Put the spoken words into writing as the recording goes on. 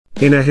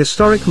In a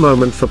historic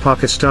moment for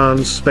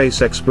Pakistan's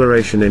space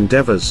exploration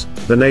endeavors,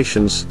 the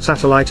nation's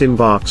satellite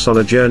embarks on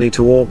a journey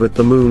to orbit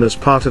the moon as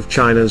part of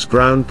China's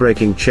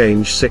groundbreaking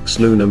Chang'e-6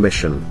 lunar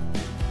mission.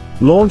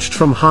 Launched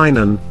from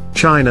Hainan,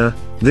 China,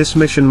 this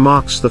mission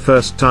marks the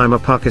first time a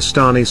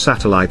Pakistani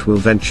satellite will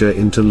venture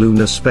into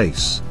lunar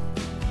space.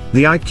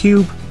 The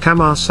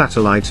iCube-Q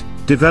satellite,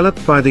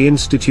 developed by the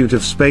Institute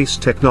of Space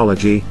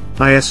Technology,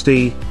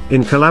 IST,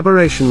 in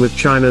collaboration with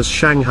China's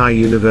Shanghai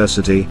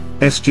University,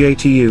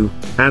 SJTU,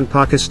 and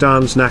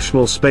Pakistan's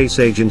National Space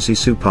Agency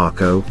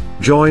SUPARCO,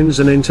 joins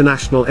an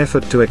international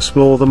effort to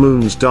explore the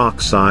moon's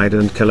dark side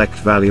and collect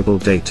valuable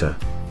data.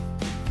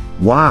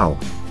 Wow!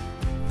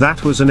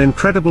 That was an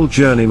incredible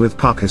journey with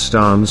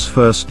Pakistan's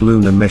first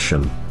lunar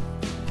mission.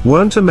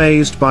 Weren't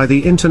amazed by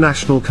the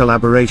international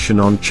collaboration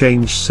on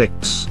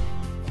Chang'e-6?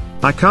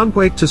 I can't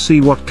wait to see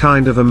what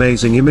kind of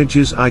amazing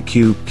images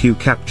iCube-Q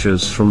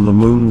captures from the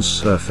moon's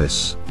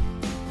surface.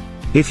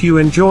 If you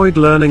enjoyed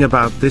learning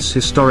about this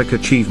historic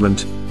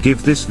achievement,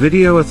 give this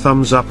video a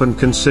thumbs up and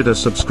consider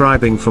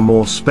subscribing for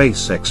more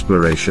space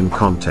exploration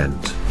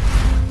content.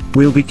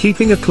 We'll be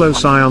keeping a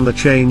close eye on the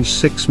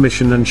Chang'e-6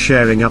 mission and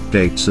sharing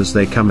updates as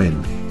they come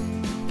in.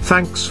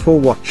 Thanks for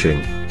watching.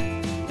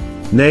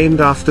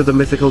 Named after the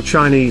mythical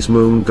Chinese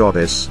moon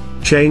goddess,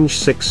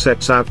 Chang'e-6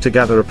 sets out to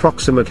gather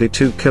approximately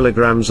 2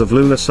 kilograms of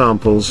lunar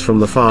samples from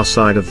the far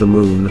side of the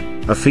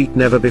moon, a feat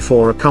never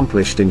before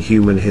accomplished in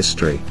human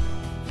history.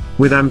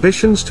 With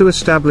ambitions to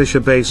establish a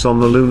base on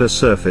the lunar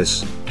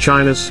surface,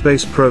 China's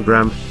space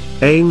program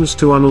aims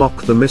to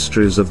unlock the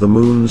mysteries of the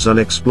moon's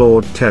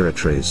unexplored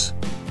territories.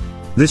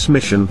 This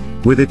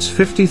mission, with its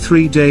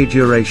 53-day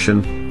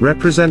duration,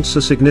 represents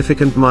a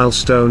significant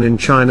milestone in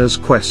China's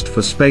quest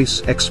for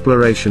space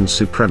exploration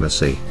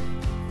supremacy.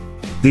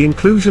 The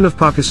inclusion of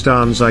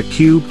Pakistan's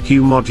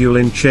iCube-Q module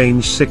in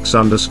Chang'e-6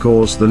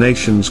 underscores the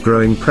nation's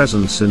growing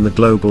presence in the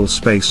global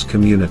space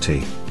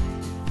community.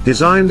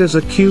 Designed as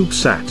a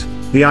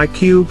CubeSat, the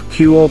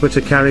iCube-Q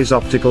orbiter carries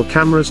optical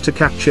cameras to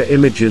capture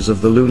images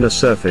of the lunar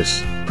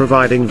surface,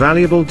 providing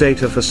valuable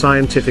data for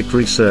scientific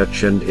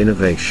research and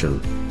innovation.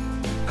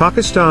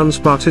 Pakistan's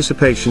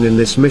participation in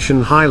this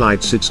mission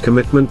highlights its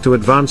commitment to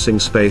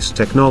advancing space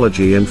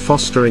technology and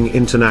fostering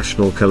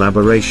international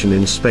collaboration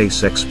in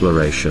space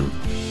exploration.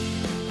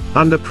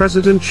 Under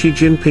President Xi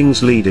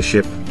Jinping's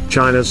leadership,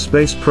 China's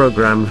space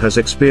program has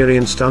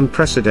experienced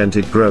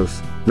unprecedented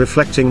growth,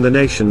 reflecting the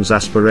nation's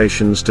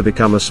aspirations to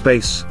become a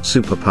space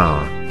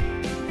superpower.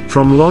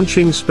 From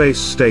launching space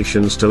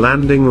stations to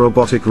landing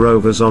robotic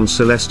rovers on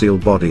celestial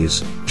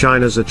bodies,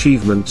 China's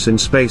achievements in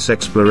space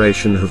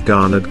exploration have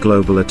garnered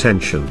global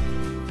attention.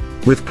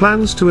 With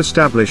plans to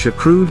establish a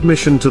crewed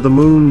mission to the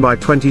moon by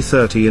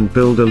 2030 and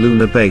build a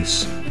lunar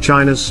base,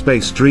 China's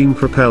space dream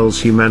propels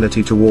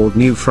humanity toward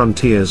new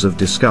frontiers of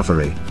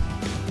discovery.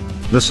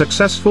 The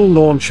successful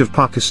launch of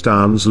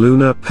Pakistan's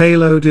lunar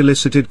payload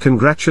elicited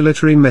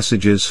congratulatory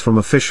messages from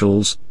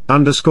officials,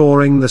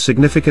 underscoring the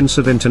significance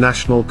of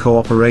international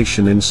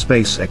cooperation in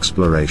space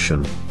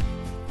exploration.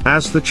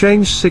 As the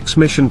Chang'e-6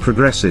 mission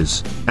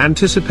progresses,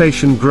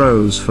 anticipation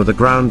grows for the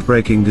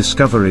groundbreaking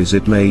discoveries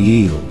it may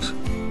yield.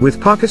 With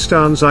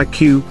Pakistan's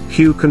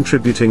iCube-Q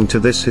contributing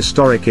to this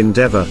historic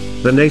endeavor,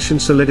 the nation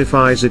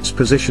solidifies its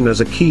position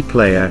as a key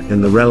player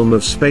in the realm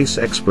of space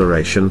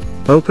exploration,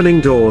 opening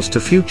doors to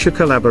future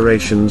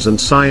collaborations and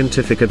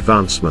scientific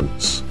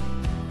advancements.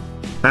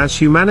 As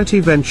humanity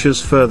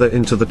ventures further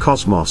into the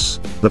cosmos,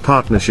 the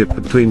partnership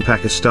between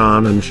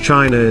Pakistan and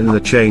China in the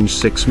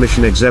Chang'e-6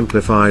 mission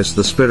exemplifies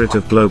the spirit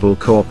of global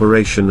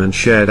cooperation and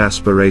shared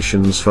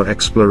aspirations for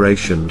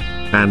exploration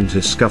and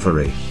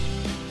discovery.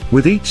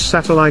 With each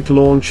satellite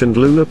launch and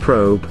lunar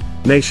probe,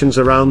 nations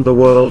around the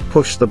world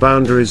push the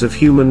boundaries of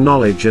human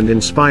knowledge and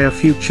inspire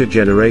future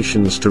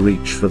generations to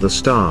reach for the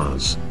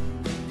stars.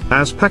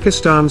 As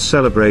Pakistan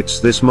celebrates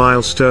this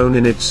milestone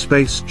in its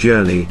space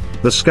journey,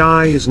 the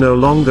sky is no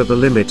longer the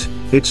limit,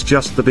 it's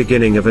just the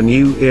beginning of a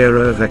new era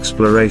of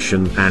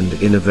exploration and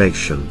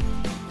innovation.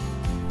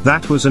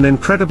 That was an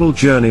incredible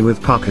journey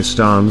with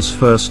Pakistan's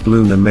first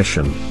lunar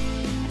mission.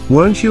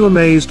 Weren't you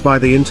amazed by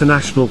the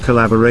international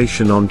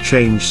collaboration on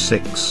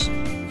Chang'e-6?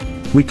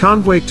 We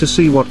can't wait to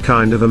see what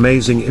kind of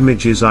amazing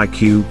images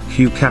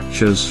iCube-Q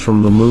captures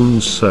from the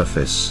moon's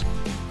surface.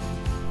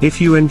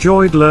 If you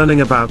enjoyed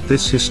learning about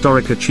this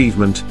historic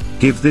achievement,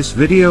 give this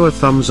video a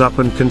thumbs up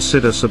and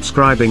consider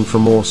subscribing for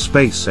more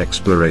space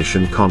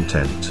exploration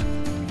content.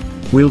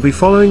 We'll be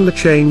following the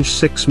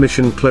Chang'e-6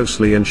 mission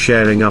closely and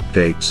sharing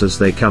updates as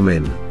they come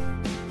in.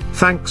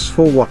 Thanks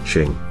for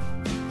watching.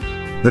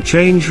 The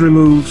change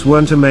removes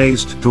 "weren't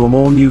amazed" to a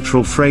more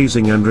neutral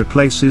phrasing and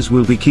replaces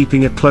 "will be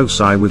keeping a close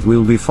eye" with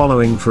 "will be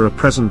following" for a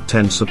present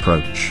tense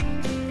approach.